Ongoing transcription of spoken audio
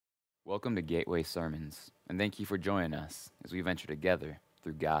Welcome to Gateway Sermons, and thank you for joining us as we venture together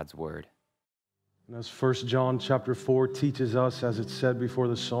through God's Word. And as 1 John chapter 4 teaches us, as it said before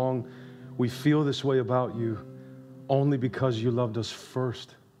the song, we feel this way about you only because you loved us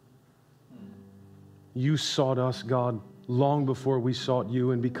first. You sought us, God, long before we sought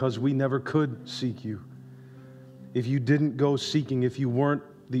you, and because we never could seek you. If you didn't go seeking, if you weren't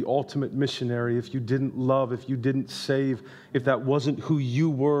the ultimate missionary, if you didn't love, if you didn't save, if that wasn't who you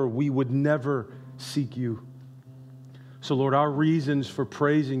were, we would never seek you. So Lord, our reasons for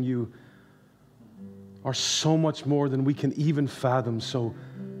praising you are so much more than we can even fathom. So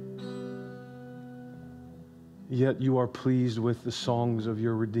yet you are pleased with the songs of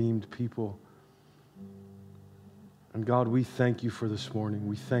your redeemed people. And God, we thank you for this morning.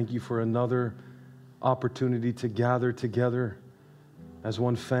 We thank you for another opportunity to gather together as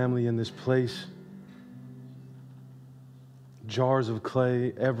one family in this place. Jars of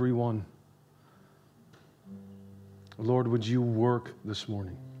clay, everyone. Lord, would you work this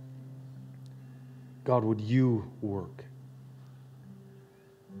morning? God, would you work?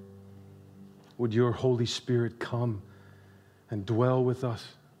 Would your Holy Spirit come and dwell with us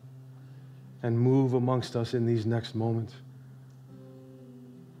and move amongst us in these next moments?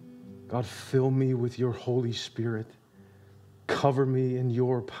 God, fill me with your Holy Spirit. Cover me in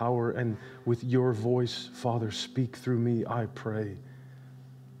your power, and with your voice, Father, speak through me, I pray.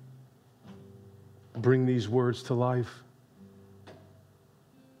 Bring these words to life.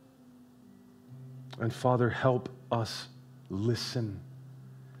 And Father, help us listen.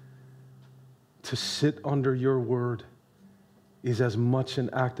 To sit under your word is as much an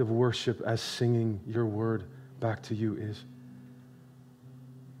act of worship as singing your word back to you is.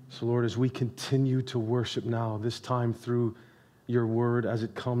 So Lord, as we continue to worship now, this time through your word as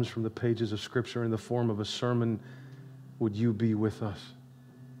it comes from the pages of Scripture in the form of a sermon, would you be with us?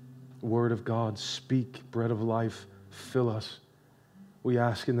 Word of God, speak, bread of life, fill us. We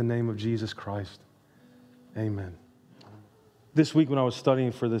ask in the name of Jesus Christ. Amen. This week when I was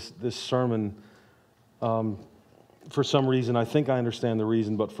studying for this sermon, for some reason, I think I understand the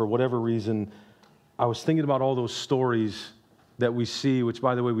reason, but for whatever reason, I was thinking about all those stories that we see, which,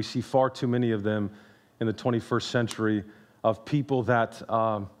 by the way, we see far too many of them in the 21st century, of people that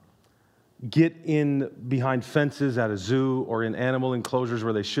get in behind fences at a zoo or in animal enclosures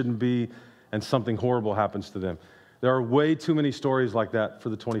where they shouldn't be, and something horrible happens to them. There are way too many stories like that for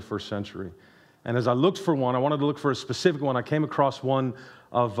the 21st century. And as I looked for one, I wanted to look for a specific one. I came across one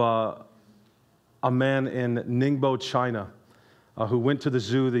of a man in Ningbo, China, who went to the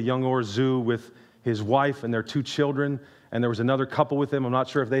zoo, the Yangor Zoo, with his wife and their 2 children. And there was another couple with them. I'm not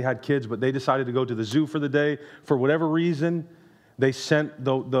sure if they had kids, but they decided to go to the zoo for the day. For whatever reason, they sent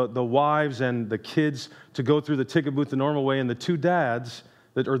the wives and the kids to go through the ticket booth the normal way. And the 2 dads,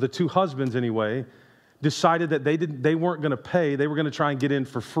 or the 2 husbands anyway, decided that they weren't going to pay. They were going to try and get in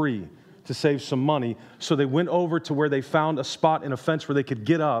for free to save some money. So they went over to where they found a spot in a fence where they could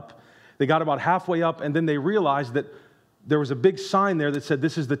get up. They got about halfway up, and then they realized that there was a big sign there that said,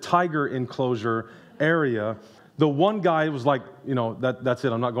 "This is the tiger enclosure area." The one guy was like, that's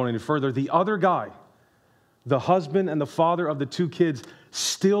it, I'm not going any further. The other guy, the husband and the father of the 2 kids,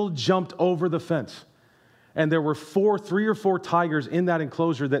 still jumped over the fence. And there were 3 or 4 tigers in that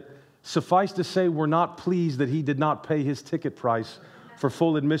enclosure that, suffice to say, were not pleased that he did not pay his ticket price for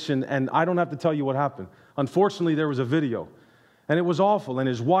full admission. And I don't have to tell you what happened. Unfortunately, there was a video. And it was awful. And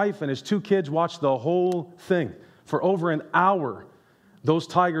his wife and his 2 kids watched the whole thing. For over an hour, those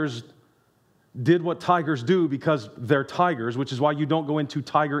tigers did what tigers do because they're tigers, which is why you don't go into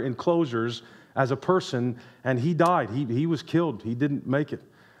tiger enclosures as a person. And he died. He was killed. He didn't make it.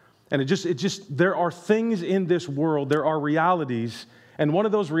 And it just there are things in this world, there are realities, and one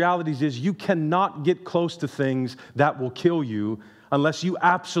of those realities is you cannot get close to things that will kill you unless you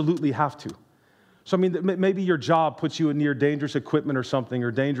absolutely have to. So, I mean, maybe your job puts you near dangerous equipment or something, or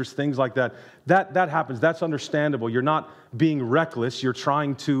dangerous things like that. That happens. That's understandable. You're not being reckless. You're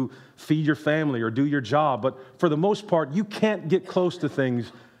trying to feed your family or do your job. But for the most part, you can't get close to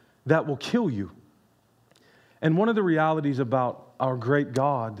things that will kill you. And one of the realities about our great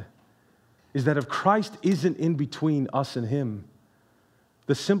God is that if Christ isn't in between us and Him,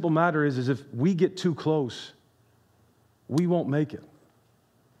 the simple matter is if we get too close, we won't make it.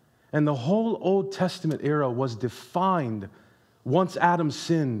 And the whole Old Testament era was defined, once Adam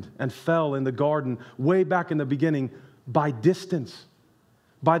sinned and fell in the garden way back in the beginning, by distance,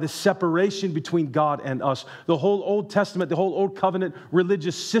 by the separation between God and us. The whole Old Testament, the whole Old Covenant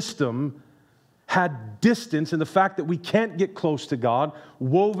religious system had distance and the fact that we can't get close to God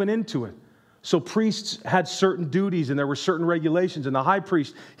woven into it. So priests had certain duties and there were certain regulations. And the high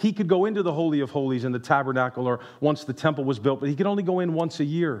priest, he could go into the Holy of Holies in the tabernacle or once the temple was built, but he could only go in once a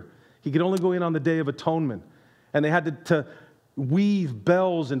year. He could only go in on the Day of Atonement. And they had to weave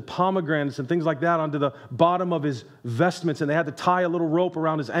bells and pomegranates and things like that onto the bottom of his vestments. And they had to tie a little rope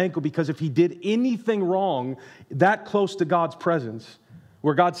around his ankle because if he did anything wrong that close to God's presence,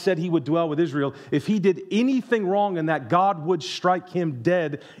 where God said he would dwell with Israel, if he did anything wrong in that, God would strike him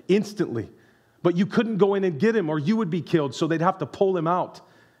dead instantly. But you couldn't go in and get him or you would be killed, so they'd have to pull him out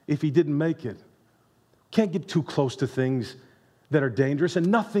if he didn't make it. Can't get too close to things that are dangerous, and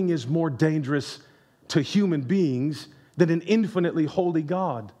nothing is more dangerous to human beings than an infinitely holy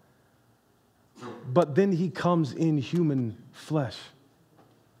God. But then he comes in human flesh.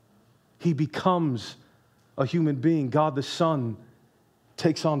 He becomes a human being. God the Son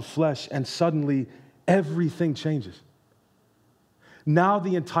takes on flesh, and suddenly everything changes. Now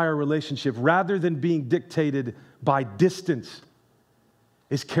the entire relationship, rather than being dictated by distance,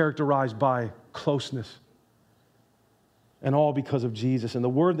 is characterized by closeness. And all because of Jesus. And the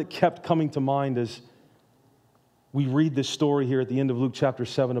word that kept coming to mind as we read this story here at the end of Luke chapter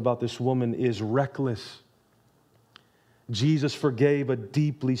 7 about this woman is reckless. Jesus forgave a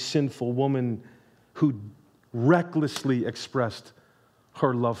deeply sinful woman who recklessly expressed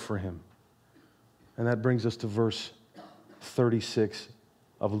her love for him. And that brings us to verse 36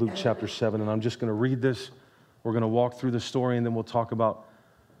 of Luke chapter 7. And I'm just going to read this. We're going to walk through the story and then we'll talk about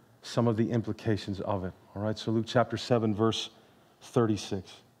some of the implications of it. All right, so Luke chapter 7, verse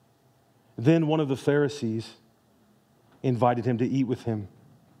 36. Then one of the Pharisees invited him to eat with him.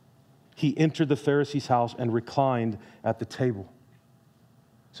 He entered the Pharisee's house and reclined at the table.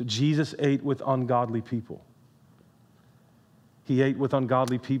 So Jesus ate with ungodly people. He ate with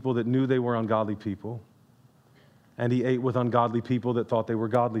ungodly people that knew they were ungodly people. And he ate with ungodly people that thought they were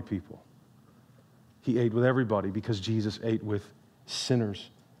godly people. He ate with everybody because Jesus ate with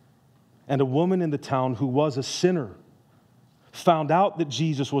sinners. And a woman in the town who was a sinner found out that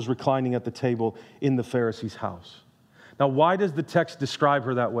Jesus was reclining at the table in the Pharisee's house. Now, why does the text describe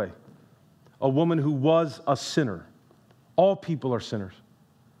her that way? A woman who was a sinner. All people are sinners.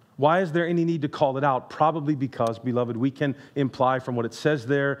 Why is there any need to call it out? Probably because, beloved, we can imply from what it says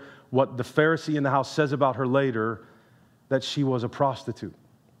there, what the Pharisee in the house says about her later, that she was a prostitute.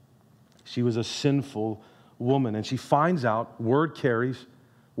 She was a sinful woman. And she finds out, word carries,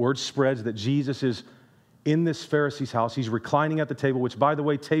 word spreads that Jesus is in this Pharisee's house. He's reclining at the table, which, by the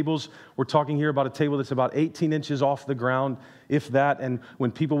way, tables, we're talking here about a table that's about 18 inches off the ground, if that. And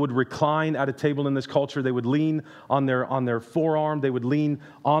when people would recline at a table in this culture, they would lean on their forearm. They would lean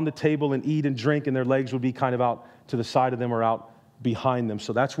on the table and eat and drink, and their legs would be kind of out to the side of them or out behind them.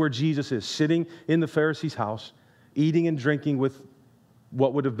 So that's where Jesus is, sitting in the Pharisee's house, eating and drinking with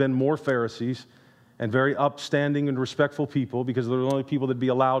what would have been more Pharisees and very upstanding and respectful people, because they're the only people that'd be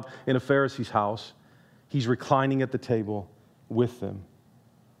allowed in a Pharisee's house. He's reclining at the table with them.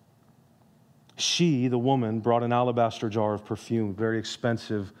 She, the woman, brought an alabaster jar of perfume, very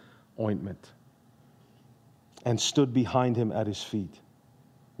expensive ointment, and stood behind him at his feet,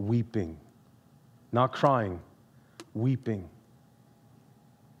 weeping, not crying, weeping,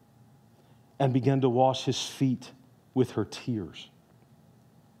 and began to wash his feet with her tears.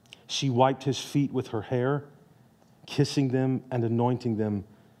 She wiped his feet with her hair, kissing them and anointing them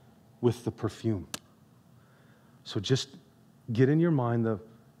with the perfume. So just get in your mind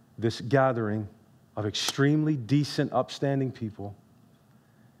this gathering of extremely decent, upstanding people,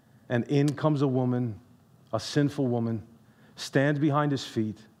 and in comes a woman, a sinful woman, stands behind his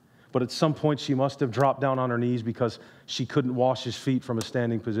feet, but at some point she must have dropped down on her knees because she couldn't wash his feet from a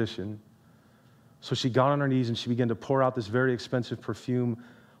standing position. So she got on her knees and she began to pour out this very expensive perfume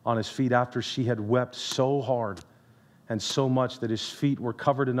on his feet after she had wept so hard and so much that his feet were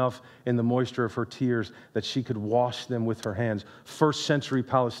covered enough in the moisture of her tears that she could wash them with her hands. First century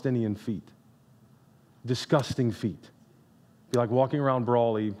Palestinian feet. Disgusting feet. Be like walking around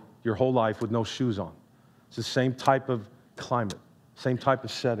Brawley your whole life with no shoes on. It's the same type of climate, same type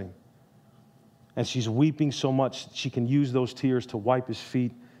of setting. And she's weeping so much she can use those tears to wipe his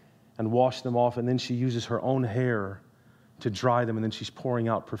feet and wash them off, and then she uses her own hair to dry them, and then she's pouring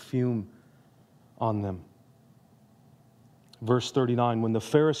out perfume on them. Verse 39, when the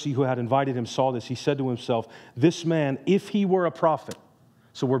Pharisee who had invited him saw this, he said to himself, this man, if he were a prophet.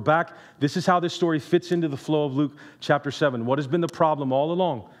 So we're back. This is how this story fits into the flow of Luke chapter 7. What has been the problem all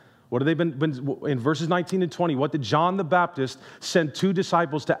along? What have they been in verses 19 and 20? What did John the Baptist send two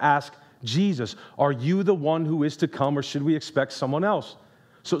disciples to ask Jesus? Are you the one who is to come, or should we expect someone else?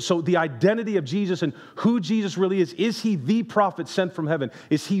 So the identity of Jesus and who Jesus really is he the prophet sent from heaven?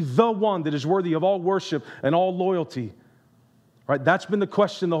 Is he the one that is worthy of all worship and all loyalty? Right? That's been the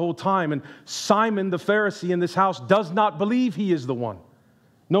question the whole time. And Simon, the Pharisee in this house, does not believe he is the one.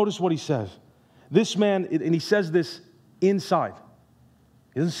 Notice what he says. This man, and he says this inside.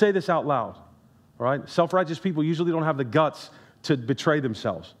 He doesn't say this out loud. All right? Self-righteous people usually don't have the guts to betray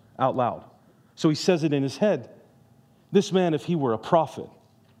themselves out loud. So he says it in his head. This man, if he were a prophet,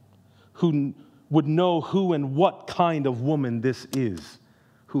 who would know who and what kind of woman this is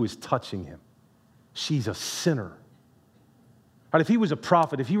who is touching him. She's a sinner. Right? If he was a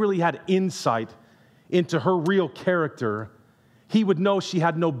prophet, if he really had insight into her real character, he would know she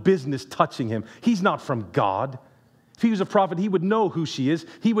had no business touching him. He's not from God. If he was a prophet, he would know who she is.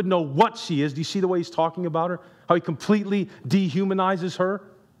 He would know what she is. Do you see the way he's talking about her? How he completely dehumanizes her?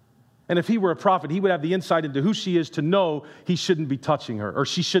 And if he were a prophet, he would have the insight into who she is to know he shouldn't be touching her, or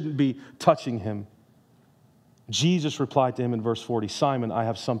she shouldn't be touching him. Jesus replied to him in verse 40, Simon, I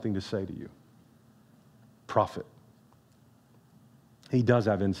have something to say to you. Prophet. He does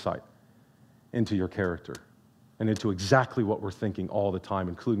have insight into your character and into exactly what we're thinking all the time,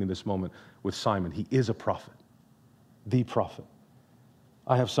 including in this moment with Simon. He is a prophet, the prophet.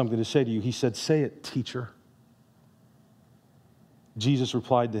 I have something to say to you. He said, say it, teacher. Jesus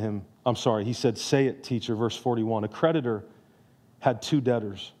replied to him, he said, say it, teacher, verse 41. A creditor had 2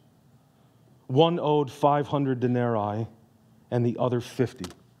 debtors. One owed 500 denarii and the other 50.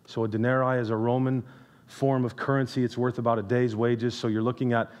 So a denarii is a Roman form of currency. It's worth about a day's wages. So you're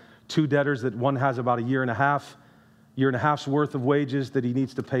looking at 2 debtors that one has about a year and a half's worth of wages that he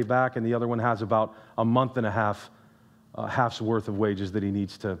needs to pay back, and the other one has about a month and a half's worth of wages that he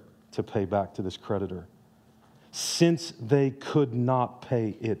needs to pay back to this creditor. Since they could not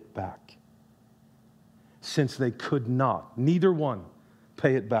pay it back. Since they could not, neither one,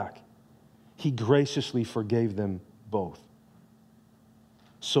 pay it back, he graciously forgave them both.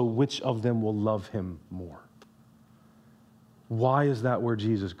 So which of them will love him more? Why is that where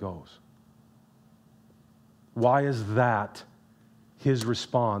Jesus goes? Why is that his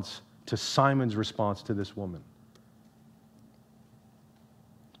response to Simon's response to this woman?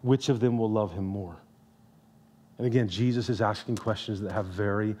 Which of them will love him more? And again, Jesus is asking questions that have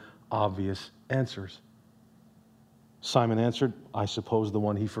very obvious answers. Simon answered, I suppose the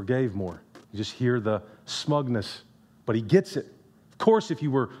one he forgave more. You just hear the smugness, but he gets it. Of course, if you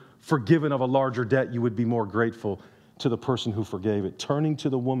were forgiven of a larger debt, you would be more grateful to the person who forgave it. Turning to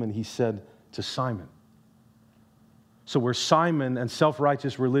the woman, he said to Simon. So where Simon and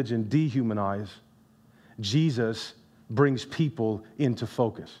self-righteous religion dehumanize, Jesus brings people into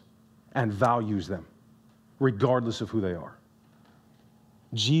focus and values them, regardless of who they are.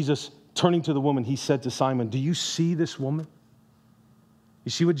 Jesus, turning to the woman, he said to Simon, do you see this woman?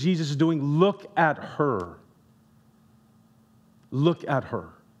 You see what Jesus is doing? Look at her. Look at her.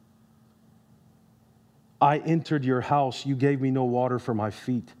 I entered your house. You gave me no water for my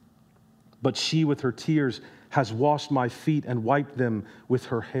feet, but she with her tears has washed my feet and wiped them with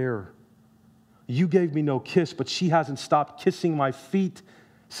her hair. You gave me no kiss, but she hasn't stopped kissing my feet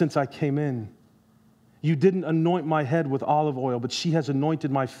since I came in. You didn't anoint my head with olive oil, but she has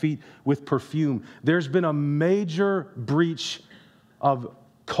anointed my feet with perfume. There's been a major breach of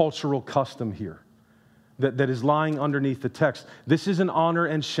cultural custom here that is lying underneath the text. This is an honor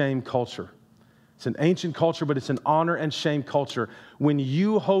and shame culture. It's an ancient culture, but it's an honor and shame culture. When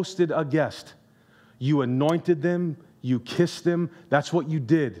you hosted a guest, you anointed them, you kissed them. That's what you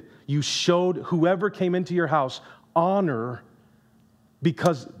did. You showed whoever came into your house honor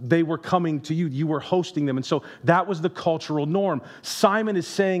because they were coming to you. You were hosting them. And so that was the cultural norm. Simon is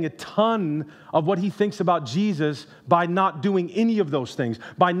saying a ton of what he thinks about Jesus by not doing any of those things,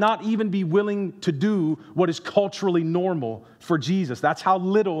 by not even be willing to do what is culturally normal for Jesus. That's how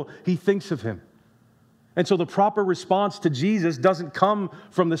little he thinks of him. And so the proper response to Jesus doesn't come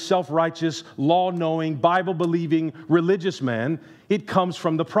from the self-righteous, law-knowing, Bible-believing religious man. It comes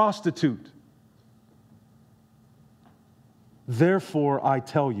from the prostitute. Therefore, I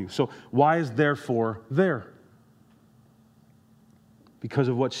tell you. So why is therefore there? Because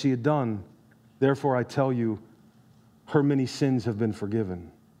of what she had done. Therefore, I tell you, her many sins have been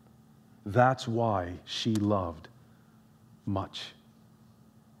forgiven. That's why she loved much.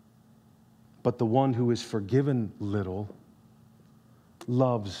 But the one who is forgiven little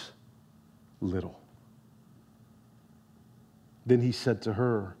loves little. Then he said to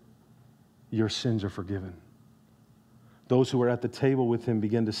her, your sins are forgiven. Those who were at the table with him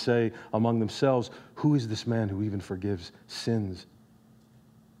began to say among themselves, who is this man who even forgives sins?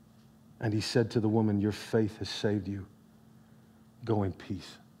 And he said to the woman, your faith has saved you. Go in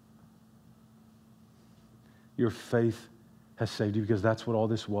peace. Your faith has saved you, because that's what all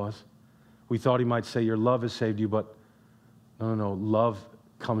this was. We thought he might say your love has saved you, but no. Love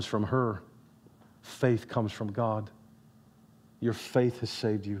comes from her. Faith comes from God. Your faith has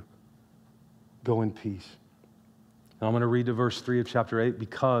saved you. Go in peace. Now I'm going to read to verse 3 of chapter 8,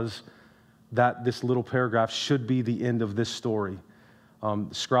 because this little paragraph should be the end of this story.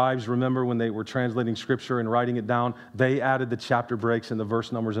 Scribes, remember when they were translating Scripture and writing it down, they added the chapter breaks and the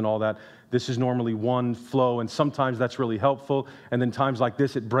verse numbers and all that. This is normally one flow, and sometimes that's really helpful, and then times like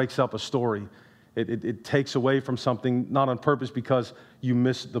this, it breaks up a story. It takes away from something, not on purpose, because you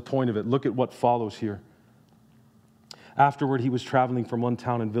miss the point of it. Look at what follows here. Afterward, he was traveling from one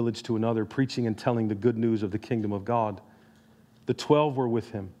town and village to another, preaching and telling the good news of the kingdom of God. The 12 were with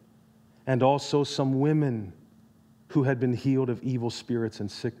him, and also some women who had been healed of evil spirits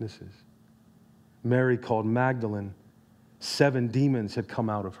and sicknesses. Mary, called Magdalene, 7 demons had come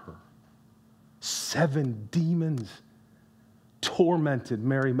out of her. 7 demons tormented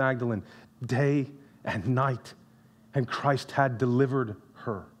Mary Magdalene day and night, and Christ had delivered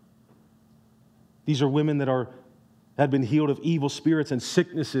her. These are women that had been healed of evil spirits and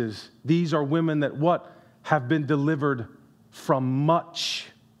sicknesses. These are women that what? Have been delivered from much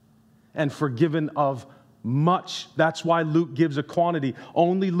and forgiven of much. That's why Luke gives a quantity.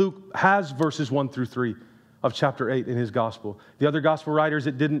 Only Luke has verses 1 through 3 of chapter 8 in his gospel. The other gospel writers,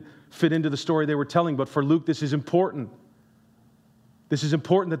 it didn't fit into the story they were telling, but for Luke, this is important. This is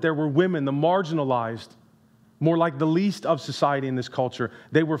important that there were women, the marginalized, more like the least of society in this culture.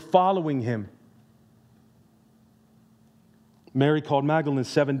 They were following him. Mary, called Magdalene,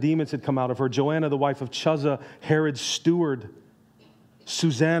 7 demons had come out of her. Joanna, the wife of Chuza, Herod's steward.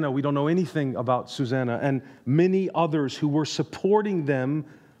 Susanna, we don't know anything about Susanna, and many others who were supporting them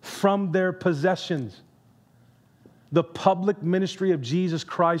from their possessions. The public ministry of Jesus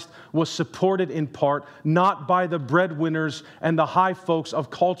Christ was supported in part not by the breadwinners and the high folks of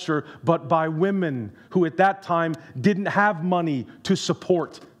culture, but by women who at that time didn't have money to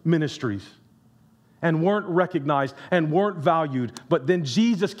support ministries and weren't recognized and weren't valued. But then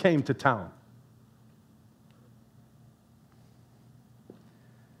Jesus came to town.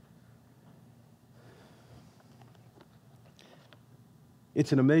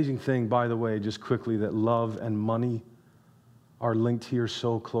 It's an amazing thing, by the way, just quickly, that love and money are linked here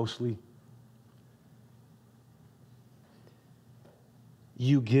so closely.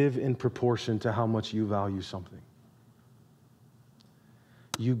 You give in proportion to how much you value something.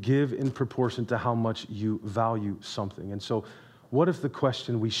 You give in proportion to how much you value something. And so, what if the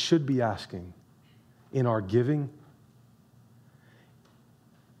question we should be asking in our giving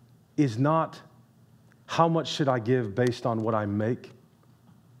is not, how much should I give based on what I make?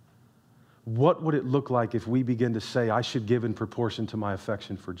 What would it look like if we begin to say, I should give in proportion to my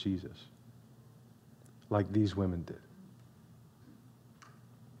affection for Jesus, like these women did?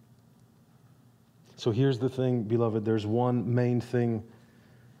 So here's the thing, beloved. There's one main thing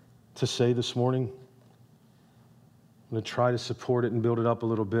to say this morning. I'm going to try to support it and build it up a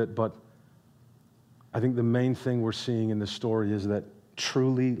little bit, but I think the main thing we're seeing in this story is that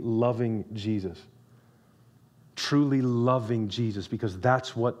truly loving Jesus, because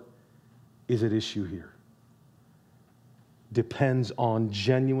that's what is at issue here, depends on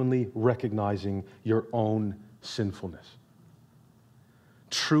genuinely recognizing your own sinfulness.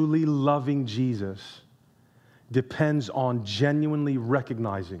 Truly loving Jesus depends on genuinely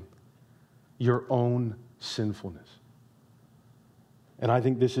recognizing your own sinfulness. And I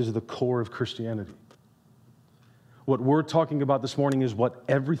think this is the core of Christianity. What we're talking about this morning is what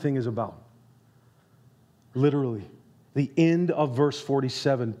everything is about. Literally, the end of verse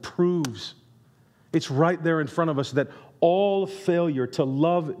 47 proves, it's right there in front of us, that all failure to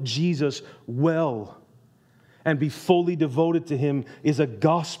love Jesus well and be fully devoted to him is a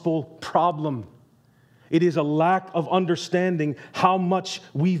gospel problem. It is a lack of understanding how much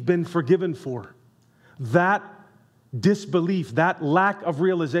we've been forgiven for. That disbelief, that lack of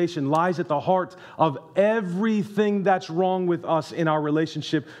realization lies at the heart of everything that's wrong with us in our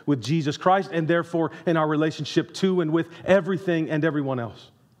relationship with Jesus Christ, and therefore in our relationship to and with everything and everyone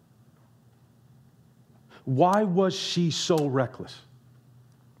else. Why was she so reckless?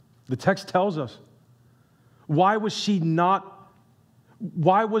 The text tells us. Why was the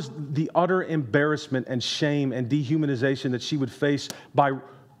utter embarrassment and shame and dehumanization that she would face by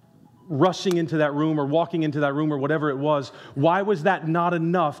rushing into that room or walking into that room or whatever it was, why was that not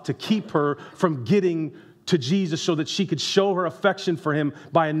enough to keep her from getting to Jesus so that she could show her affection for him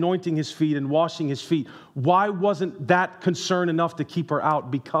by anointing his feet and washing his feet? Why wasn't that concern enough to keep her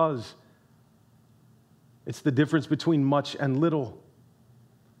out? Because It's the difference between much and little.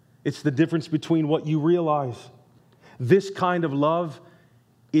 It's the difference between what you realize. This kind of love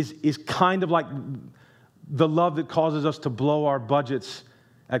is kind of like the love that causes us to blow our budgets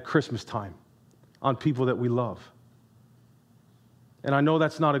at Christmas time on people that we love. And I know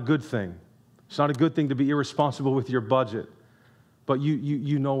that's not a good thing. It's not a good thing to be irresponsible with your budget. But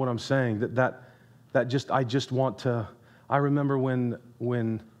you know what I'm saying. I just want to. I remember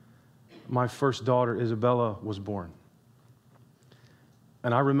when my first daughter, Isabella, was born.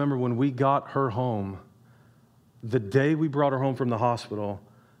 And I remember when we got her home, the day we brought her home from the hospital,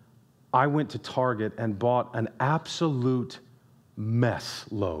 I went to Target and bought an absolute mess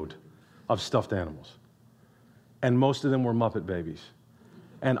load of stuffed animals. And most of them were Muppet babies.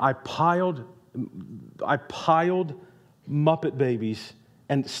 And I piled Muppet babies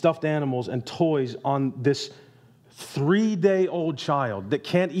and stuffed animals and toys on this 3-day-old child that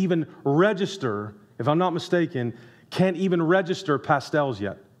can't even register, if I'm not mistaken, can't even register pastels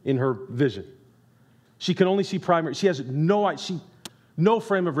yet in her vision. She can only see primary. She has no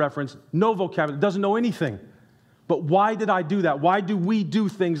frame of reference, no vocabulary, doesn't know anything. But why did I do that? Why do we do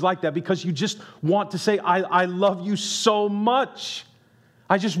things like that? Because you just want to say, I love you so much.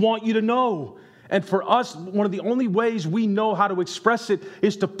 I just want you to know. And for us, one of the only ways we know how to express it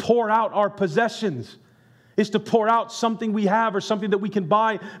is to pour out our possessions, is to pour out something we have or something that we can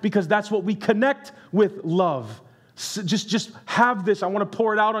buy, because that's what we connect with love. So just have this. I want to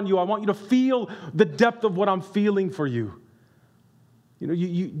pour it out on you. I want you to feel the depth of what I'm feeling for you. You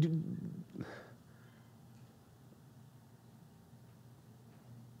know,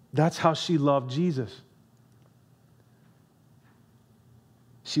 that's how she loved Jesus.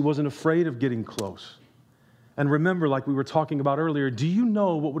 She wasn't afraid of getting close. And remember, like we were talking about earlier, do you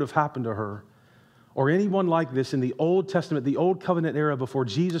know what would have happened to her or anyone like this in the Old Testament, the Old Covenant era before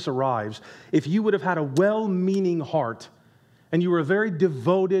Jesus arrives, if you would have had a well-meaning heart and you were a very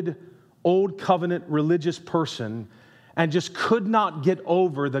devoted Old Covenant religious person and just could not get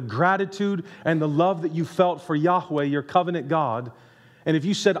over the gratitude and the love that you felt for Yahweh, your covenant God. And if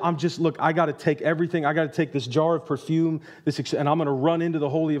you said, look, I got to take everything. I got to take this jar of perfume, and I'm going to run into the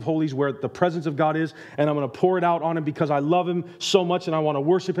Holy of Holies where the presence of God is, and I'm going to pour it out on him because I love him so much and I want to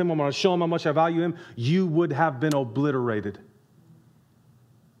worship him. I'm going to show him how much I value him. You would have been obliterated.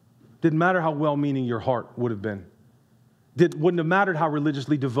 Didn't matter how well-meaning your heart would have been. Wouldn't have mattered how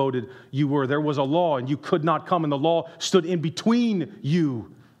religiously devoted you were. There was a law, and you could not come, and the law stood in between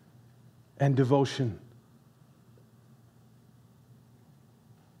you and devotion.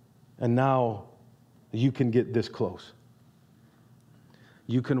 And now you can get this close.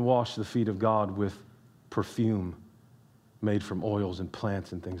 You can wash the feet of God with perfume made from oils and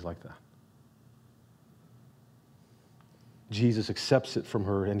plants and things like that. Jesus accepts it from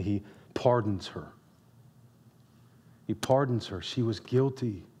her and he pardons her. He pardons her. She was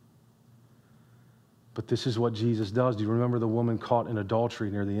guilty. But this is what Jesus does. Do you remember the woman caught in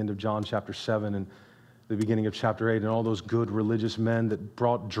adultery near the end of John chapter 7 and the beginning of chapter 8, and all those good religious men that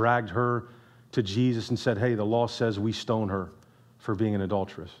dragged her to Jesus and said, hey, the law says we stone her for being an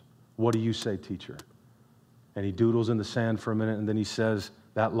adulteress. What do you say, teacher? And he doodles in the sand for a minute, and then he says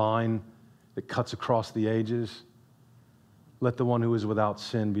that line that cuts across the ages, let the one who is without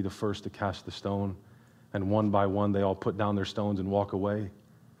sin be the first to cast the stone. And one by one, they all put down their stones and walk away.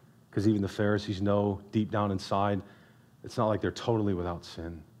 Because even the Pharisees know deep down inside, it's not like they're totally without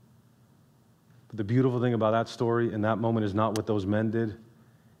sin. But the beautiful thing about that story in that moment is not what those men did.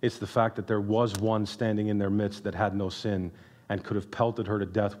 It's the fact that there was one standing in their midst that had no sin and could have pelted her to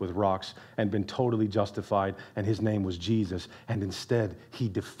death with rocks and been totally justified, and his name was Jesus. And instead, he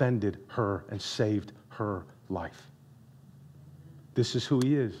defended her and saved her life. This is who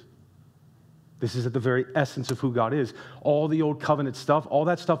he is. This is at the very essence of who God is. All the old covenant stuff, all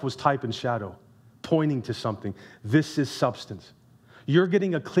that stuff was type and shadow, pointing to something. This is substance. You're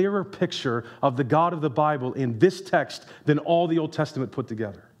getting a clearer picture of the God of the Bible in this text than all the Old Testament put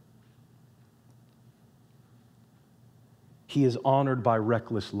together. He is honored by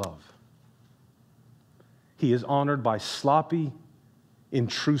reckless love. He is honored by sloppy,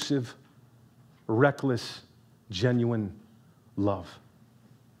 intrusive, reckless, genuine love.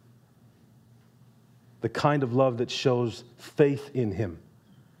 The kind of love that shows faith in him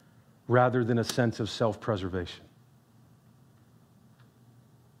rather than a sense of self-preservation.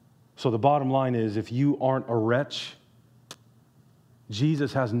 So the bottom line is, if you aren't a wretch,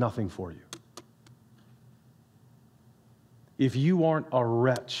 Jesus has nothing for you. If you aren't a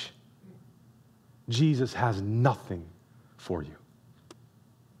wretch, Jesus has nothing for you.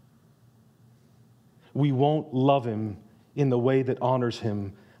 We won't love him in the way that honors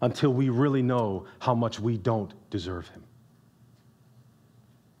him until we really know how much we don't deserve him.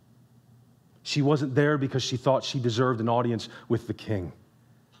 She wasn't there because she thought she deserved an audience with the king.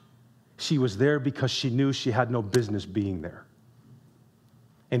 She was there because she knew she had no business being there.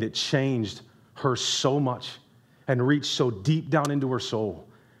 And it changed her so much and reached so deep down into her soul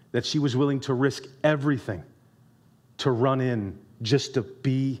that she was willing to risk everything to run in just to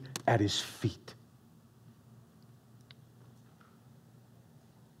be at his feet.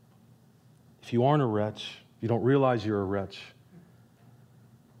 If you aren't a wretch, you don't realize you're a wretch,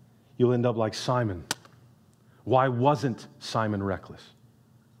 you'll end up like Simon. Why wasn't Simon reckless?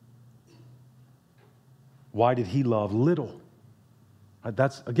 Why did he love little?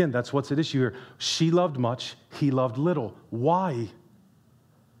 That's what's at issue here. She loved much, he loved little. Why?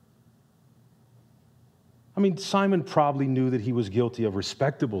 I mean, Simon probably knew that he was guilty of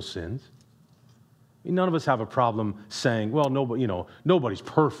respectable sins. I mean, none of us have a problem saying, well, nobody's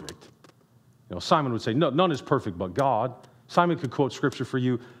perfect. Simon would say, no, none is perfect but God. Simon could quote scripture for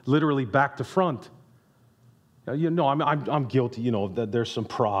you literally back to front. I'm guilty, that there's some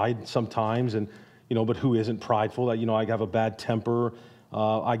pride sometimes, and, but who isn't prideful? That, I have a bad temper,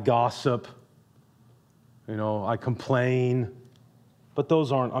 I gossip, I complain. But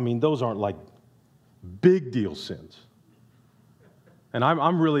those aren't like big deal sins. And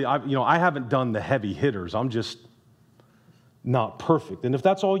I haven't done the heavy hitters. I'm just not perfect. And if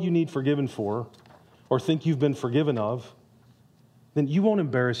that's all you need forgiven for, or think you've been forgiven of, then you won't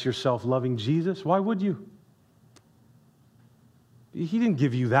embarrass yourself loving Jesus. Why would you? He didn't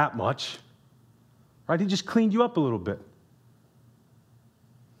give you that much, right? He just cleaned you up a little bit.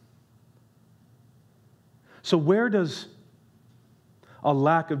 So where does a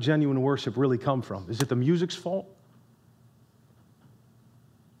lack of genuine worship really come from? Is it the music's fault?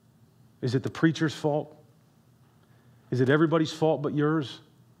 Is it the preacher's fault? Is it everybody's fault but yours?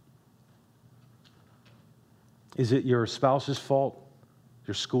 Is it your spouse's fault?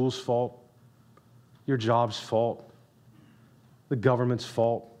 Your school's fault? Your job's fault? The government's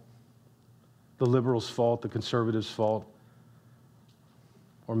fault? The liberals' fault? The conservatives' fault?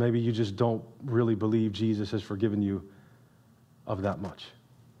 Or maybe you just don't really believe Jesus has forgiven you of that much.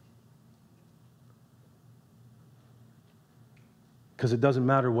 Because it doesn't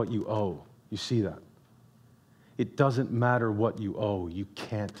matter what you owe. You see that? It doesn't matter what you owe. You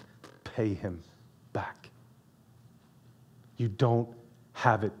can't pay him back. You don't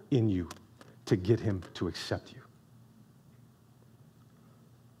have it in you to get him to accept you.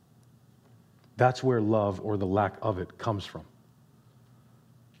 That's where love, or the lack of it, comes from.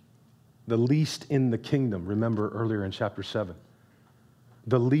 The least in the kingdom, remember earlier in chapter 7,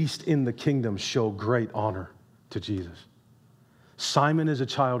 the least in the kingdom show great honor to Jesus. Simon is a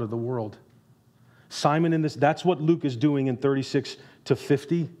child of the world. Simon that's what Luke is doing in 36 to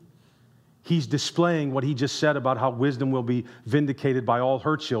 50. He's displaying what he just said about how wisdom will be vindicated by all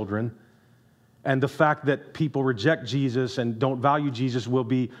her children. And the fact that people reject Jesus and don't value Jesus will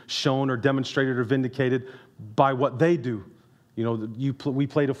be shown or demonstrated or vindicated by what they do. We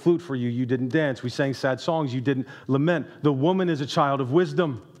played a flute for you, you didn't dance. We sang sad songs, you didn't lament. The woman is a child of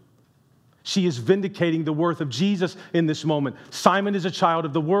wisdom. She is vindicating the worth of Jesus in this moment. Simon is a child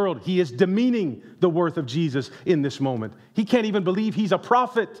of the world. He is demeaning the worth of Jesus in this moment. He can't even believe he's a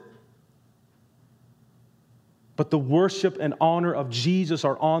prophet. But the worship and honor of Jesus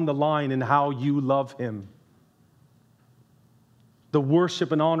are on the line in how you love him. The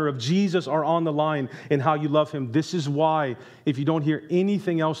worship and honor of Jesus are on the line in how you love him. This is why, if you don't hear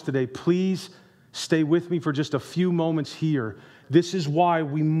anything else today, please stay with me for just a few moments here. This is why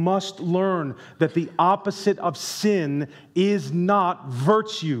we must learn that the opposite of sin is not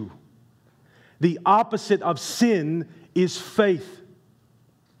virtue. The opposite of sin is faith.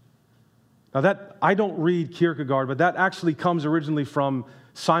 Now I don't read Kierkegaard, but that actually comes originally from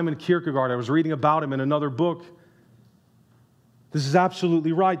Simon Kierkegaard. I was reading about him in another book. This is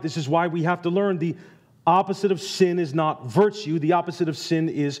absolutely right. This is why we have to learn the opposite of sin is not virtue. The opposite of sin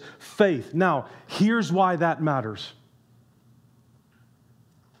is faith. Now, here's why that matters.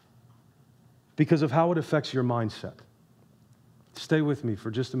 Because of how it affects your mindset. Stay with me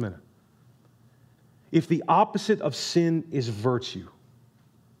for just a minute. If the opposite of sin is virtue,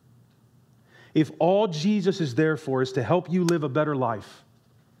 if all Jesus is there for is to help you live a better life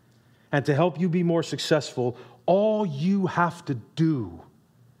and to help you be more successful, all you have to do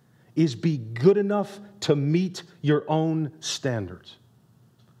is be good enough to meet your own standards.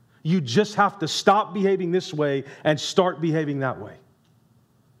 You just have to stop behaving this way and start behaving that way.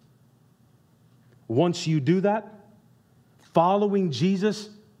 Once you do that, following Jesus,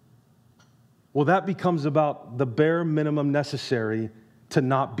 well, that becomes about the bare minimum necessary to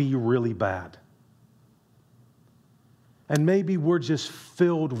not be really bad. And maybe we're just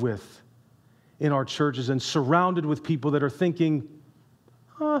filled with, in our churches, and surrounded with people that are thinking,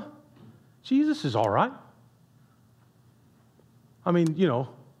 Jesus is all right. I mean,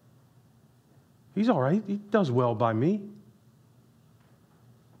 he's all right. He does well by me.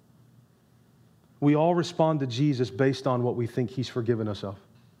 We all respond to Jesus based on what we think he's forgiven us of.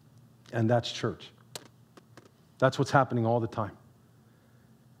 And that's church. That's what's happening all the time.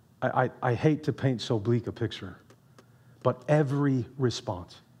 I hate to paint so bleak a picture, but every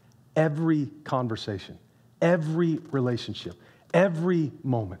response, every conversation, every relationship, every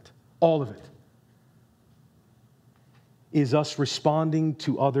moment, all of it is us responding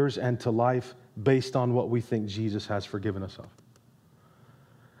to others and to life based on what we think Jesus has forgiven us of.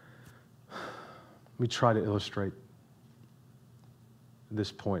 Let me try to illustrate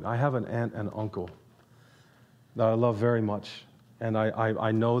this point. I have an aunt and uncle that I love very much, and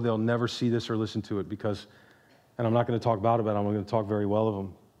I know they'll never see this or listen to it because, and I'm not going to talk about it, but I'm going to talk very well of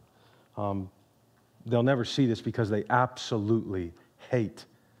them. They'll never see this because they absolutely hate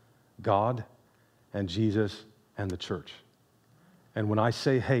God and Jesus and the church. And when I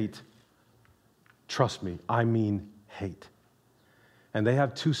say hate, trust me, I mean hate. And they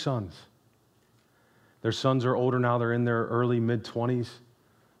have 2 sons. Their sons are older now. They're in their early, mid-20s.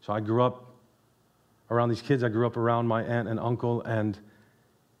 So I grew up around these kids. I grew up around my aunt and uncle. And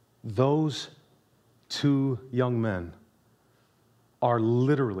those 2 young men are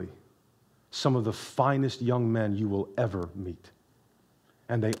literally some of the finest young men you will ever meet.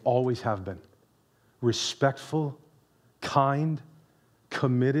 And they always have been. Respectful, kind,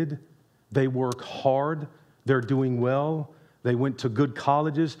 committed. They work hard. They're doing well. They went to good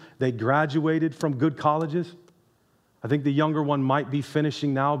colleges. They graduated from good colleges. I think the younger one might be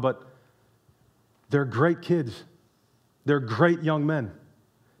finishing now, but they're great kids. They're great young men.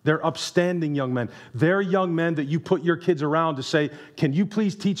 They're upstanding young men. They're young men that you put your kids around to say, can you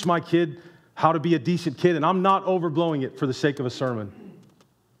please teach my kid how to be a decent kid? And I'm not overblowing it for the sake of a sermon.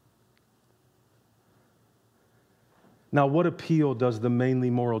 Now, what appeal does the mainly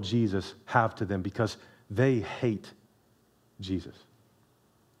moral Jesus have to them? Because they hate Jesus.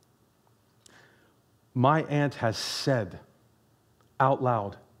 My aunt has said out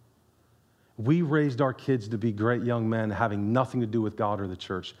loud, we raised our kids to be great young men having nothing to do with God or the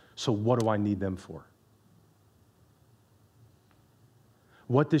church, so what do I need them for?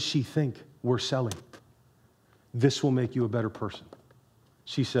 What does she think we're selling? This will make you a better person.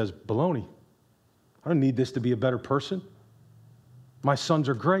 She says, baloney. I don't need this to be a better person. My sons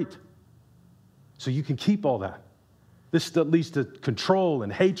are great. So you can keep all that. This leads to control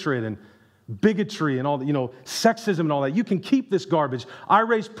and hatred and bigotry and all that, sexism and all that. You can keep this garbage. I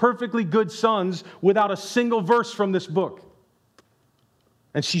raised perfectly good sons without a single verse from this book.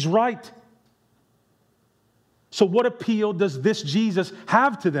 And she's right. So what appeal does this Jesus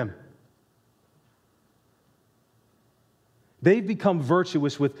have to them? They've become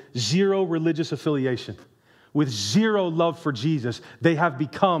virtuous with 0 religious affiliation, with 0 love for Jesus. They have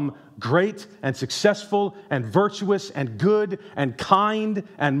become great and successful and virtuous and good and kind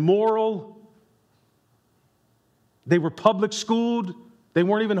and moral. They were public schooled. They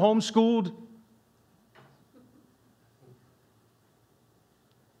weren't even homeschooled.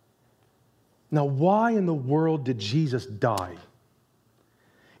 Now, why in the world did Jesus die?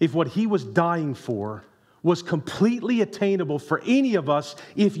 If what he was dying for was completely attainable for any of us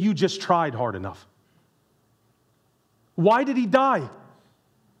if you just tried hard enough. Why did he die?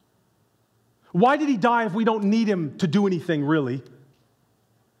 Why did he die if we don't need him to do anything really?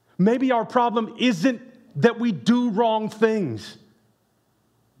 Maybe our problem isn't that we do wrong things.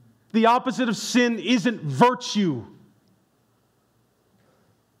 The opposite of sin isn't virtue.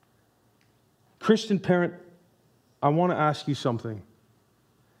 Christian parent, I want to ask you something.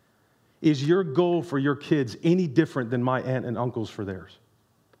 Is your goal for your kids any different than my aunt and uncle's for theirs?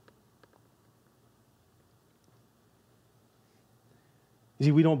 You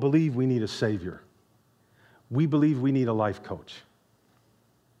see, we don't believe we need a savior. We believe we need a life coach.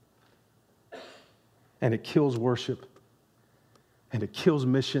 And it kills worship. And it kills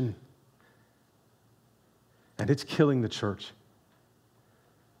mission. And it's killing the church.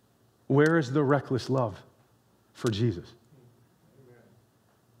 Where is the reckless love for Jesus?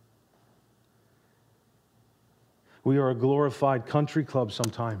 We are a glorified country club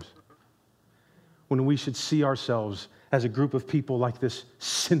sometimes when we should see ourselves as a group of people like this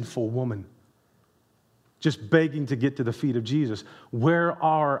sinful woman, just begging to get to the feet of Jesus. Where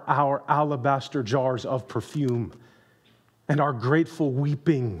are our alabaster jars of perfume and our grateful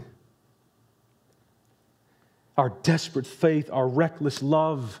weeping? our desperate faith, our reckless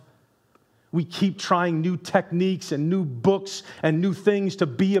love. We keep trying new techniques and new books and new things to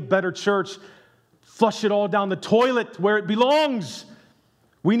be a better church. Flush it all down the toilet where it belongs.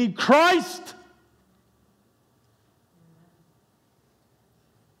 We need Christ.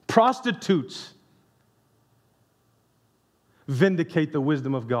 Prostitutes vindicate the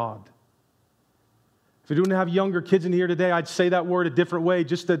wisdom of God. If we don't have younger kids in here today, I'd say that word a different way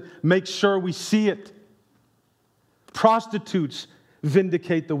just to make sure we see it. Prostitutes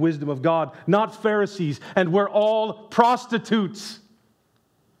vindicate the wisdom of God, not Pharisees, and we're all prostitutes.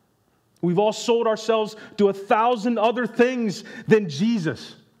 We've all sold ourselves to 1,000 other things than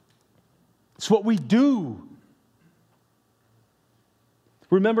Jesus. It's what we do.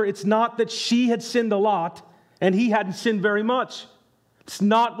 Remember, it's not that she had sinned a lot and he hadn't sinned very much. It's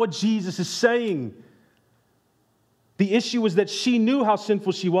not what Jesus is saying. The issue was that she knew how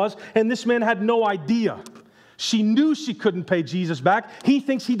sinful she was, and this man had no idea. She knew she couldn't pay Jesus back. He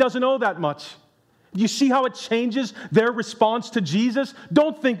thinks he doesn't owe that much. You see how it changes their response to Jesus?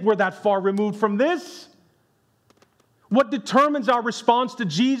 Don't think we're that far removed from this. What determines our response to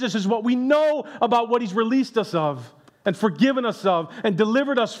Jesus is what we know about what he's released us of and forgiven us of and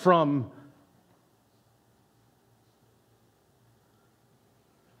delivered us from.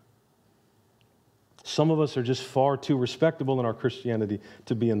 Some of us are just far too respectable in our Christianity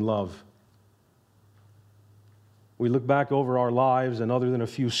to be in love. We look back over our lives, and other than a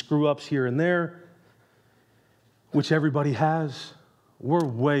few screw-ups here and there, which everybody has, we're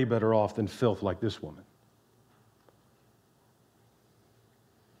way better off than filth like this woman.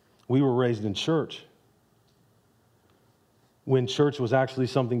 We were raised in church, when church was actually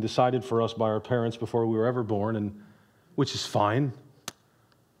something decided for us by our parents before we were ever born, and which is fine.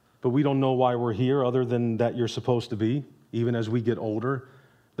 But we don't know why we're here other than that you're supposed to be, even as we get older.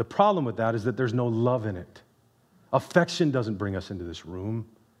 The problem with that is that there's no love in it. Affection doesn't bring us into this room.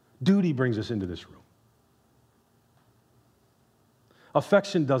 Duty brings us into this room.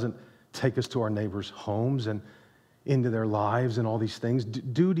 Affection doesn't take us to our neighbors' homes and into their lives and all these things.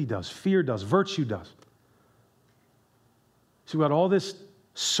 Duty does. Fear does. Virtue does. So we've got all this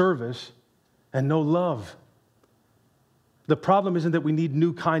service and no love. The problem isn't that we need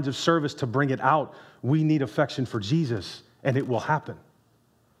new kinds of service to bring it out. We need affection for Jesus, and it will happen.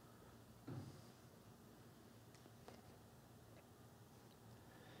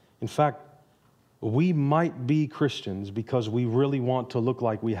 In fact, we might be Christians because we really want to look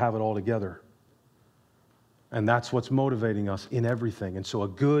like we have it all together. And that's what's motivating us in everything. And so a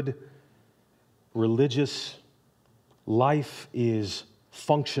good religious life is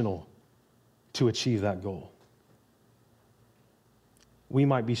functional to achieve that goal. We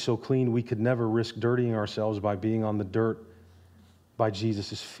might be so clean we could never risk dirtying ourselves by being on the dirt by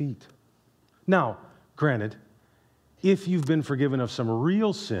Jesus' feet. Now, granted, if you've been forgiven of some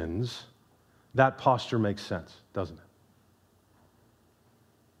real sins, that posture makes sense, doesn't it?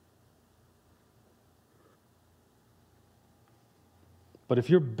 But if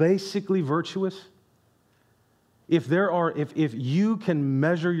you're basically virtuous, if you can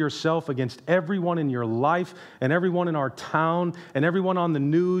measure yourself against everyone in your life and everyone in our town and everyone on the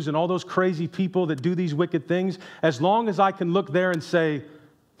news and all those crazy people that do these wicked things, as long as I can look there and say,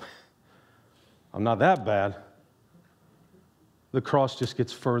 I'm not that bad, the cross just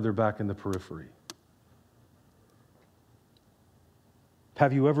gets further back in the periphery.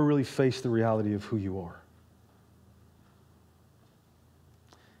 Have you ever really faced the reality of who you are?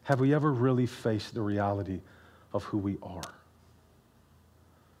 Have we ever really faced the reality of who we are?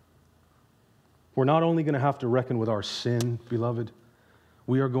 We're not only going to have to reckon with our sin, beloved,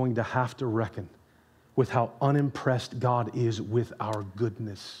 we are going to have to reckon with how unimpressed God is with our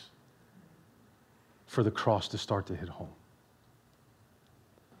goodness for the cross to start to hit home.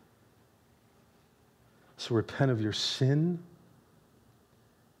 So repent of your sin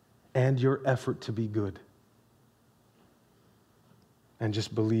and your effort to be good. And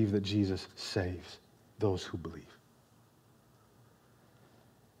just believe that Jesus saves those who believe.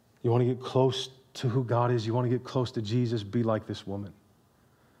 You want to get close to who God is? You want to get close to Jesus? Be like this woman.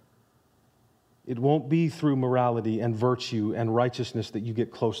 It won't be through morality and virtue and righteousness that you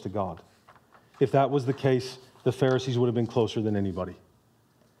get close to God. If that was the case, the Pharisees would have been closer than anybody.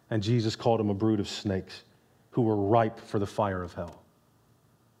 And Jesus called them a brood of snakes who were ripe for the fire of hell.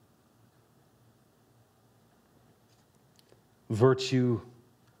 Virtue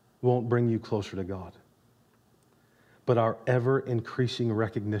won't bring you closer to God. But our ever-increasing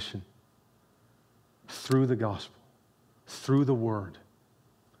recognition through the gospel, through the word,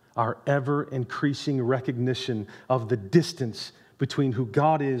 our ever-increasing recognition of the distance between who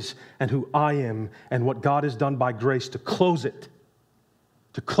God is and who I am and what God has done by grace to close it,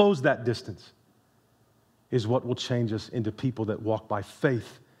 to close that distance, is what will change us into people that walk by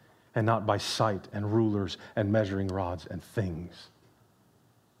faith and not by sight and rulers and measuring rods and things.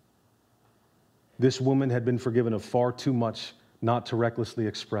 This woman had been forgiven of far too much not to recklessly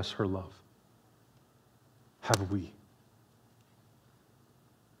express her love. Have we?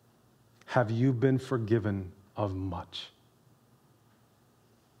 Have you been forgiven of much?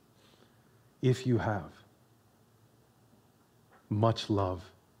 If you have, much love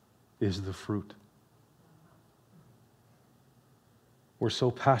is the fruit. We're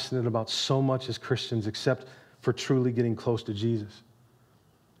so passionate about so much as Christians except for truly getting close to Jesus.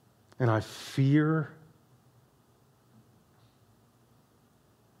 And I fear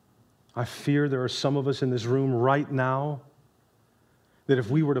there are some of us in this room right now that if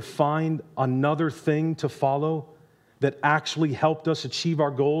we were to find another thing to follow that actually helped us achieve our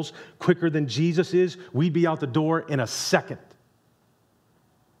goals quicker than Jesus is, we'd be out the door in a second.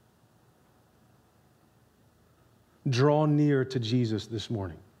 Draw near to Jesus this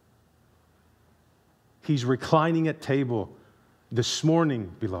morning. He's reclining at table this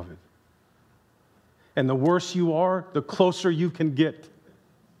morning, beloved. And the worse you are, the closer you can get.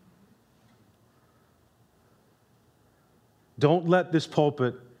 Don't let this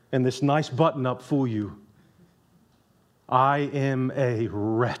pulpit and this nice button-up fool you. I am a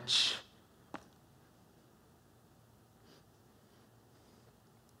wretch.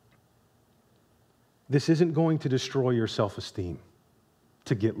 This isn't going to destroy your self-esteem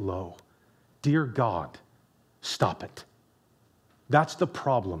to get low. Dear God, stop it. That's the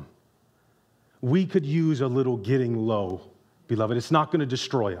problem. We could use a little getting low, beloved. It's not going to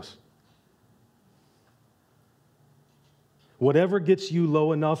destroy us. Whatever gets you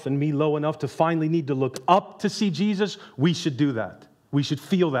low enough and me low enough to finally need to look up to see Jesus, we should do that. We should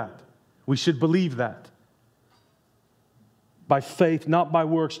feel that. We should believe that. By faith, not by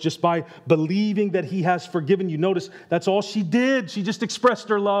works, just by believing that He has forgiven you. Notice, that's all she did. She just expressed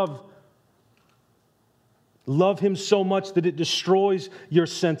her love. Love Him so much that it destroys your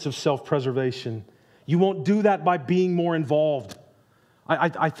sense of self-preservation. You won't do that by being more involved.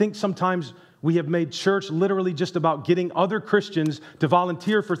 I think sometimes we have made church literally just about getting other Christians to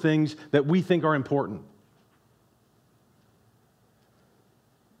volunteer for things that we think are important.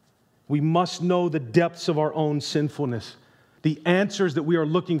 We must know the depths of our own sinfulness. The answers that we are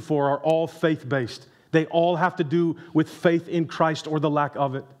looking for are all faith-based. They all have to do with faith in Christ or the lack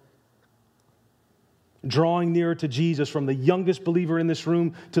of it. Drawing nearer to Jesus, from the youngest believer in this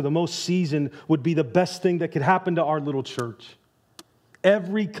room to the most seasoned, would be the best thing that could happen to our little church.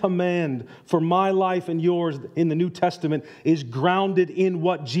 Every command for my life and yours in the New Testament is grounded in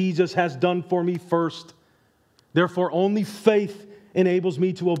what Jesus has done for me first. Therefore, only faith enables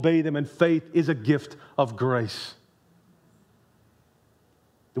me to obey them, and faith is a gift of grace.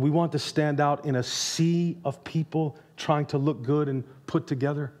 Do we want to stand out in a sea of people trying to look good and put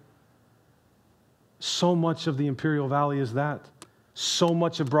together? So much of the Imperial Valley is that. So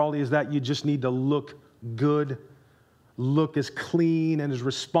much of Brawley is that. You just need to look good, look as clean and as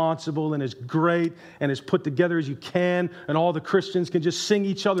responsible and as great and as put together as you can, and all the Christians can just sing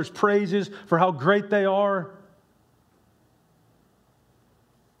each other's praises for how great they are.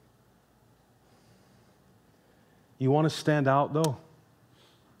 You want to stand out, though?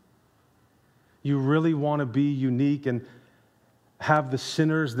 You really want to be unique and have the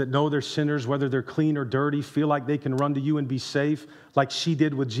sinners that know they're sinners, whether they're clean or dirty, feel like they can run to you and be safe, like she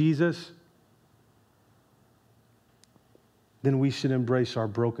did with Jesus? Then we should embrace our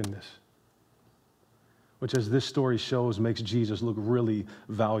brokenness, which, as this story shows, makes Jesus look really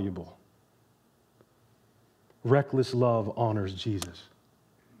valuable. Reckless love honors Jesus.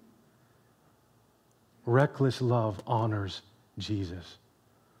 Reckless love honors Jesus.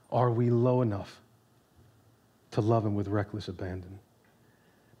 Are we low enough to love Him with reckless abandon?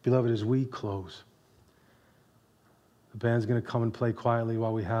 Beloved, as we close, the band's going to come and play quietly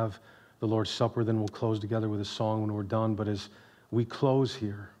while we have the Lord's Supper. Then we'll close together with a song when we're done. But as we close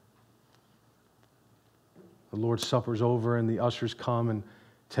here, the Lord's Supper's over and the ushers come and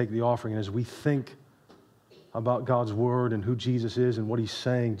take the offering. And as we think about God's Word and who Jesus is and what He's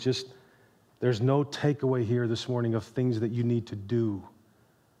saying, there's no takeaway here this morning of things that you need to do.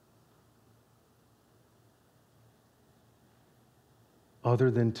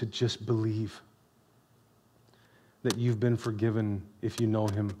 Other than to just believe that you've been forgiven if you know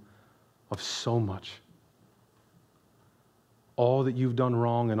Him of so much. All that you've done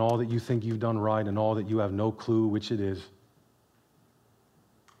wrong and all that you think you've done right and all that you have no clue which it is.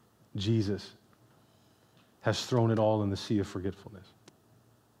 Jesus has thrown it all in the sea of forgetfulness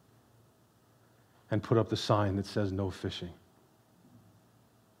and put up the sign that says no fishing.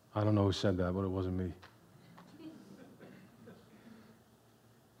 I don't know who said that, but it wasn't me.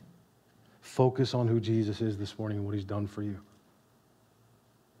 Focus on who Jesus is this morning and what he's done for you.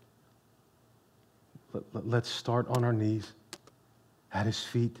 Let's start on our knees at his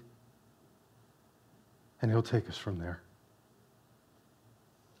feet, and he'll take us from there.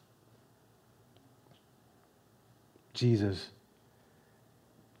 Jesus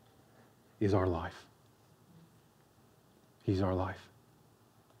is our life. He's our life.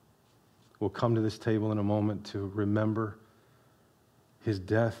 We'll come to this table in a moment to remember his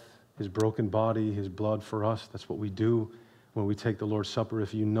death, his broken body, his blood for us. That's what we do when we take the Lord's Supper.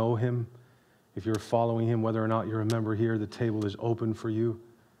 If you know him, if you're following him, whether or not you're a member here, the table is open for you.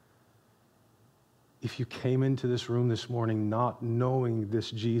 If you came into this room this morning not knowing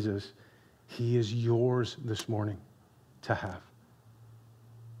this Jesus, he is yours this morning to have.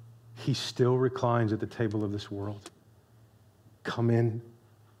 He still reclines at the table of this world. Come in.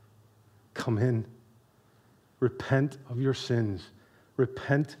 Come in. Repent of your sins.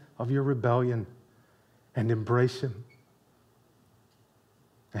 Repent of your rebellion and embrace him.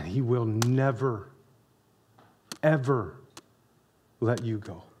 And he will never, ever let you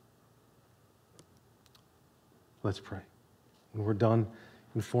go. Let's pray. When we're done,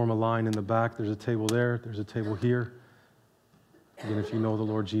 you can form a line in the back. There's a table there. There's a table here. Again, if you know the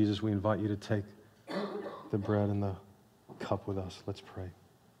Lord Jesus, we invite you to take the bread and the cup with us. Let's pray.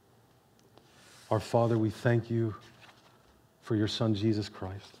 Our Father, we thank you for your Son, Jesus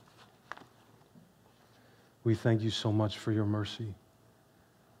Christ. We thank you so much for your mercy.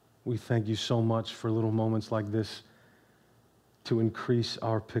 We thank you so much for little moments like this to increase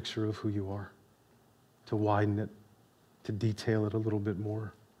our picture of who you are, to widen it, to detail it a little bit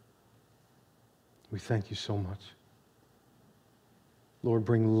more. We thank you so much. Lord,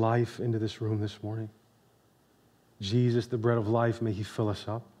 bring life into this room this morning. Jesus, the bread of life, may he fill us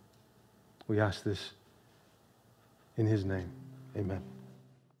up. We ask this in his name. Amen.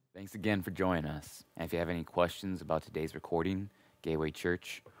 Thanks again for joining us. And if you have any questions about today's recording, Gateway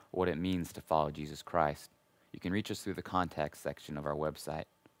Church, or what it means to follow Jesus Christ, you can reach us through the contact section of our website,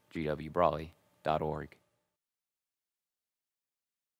 gwbrawley.org.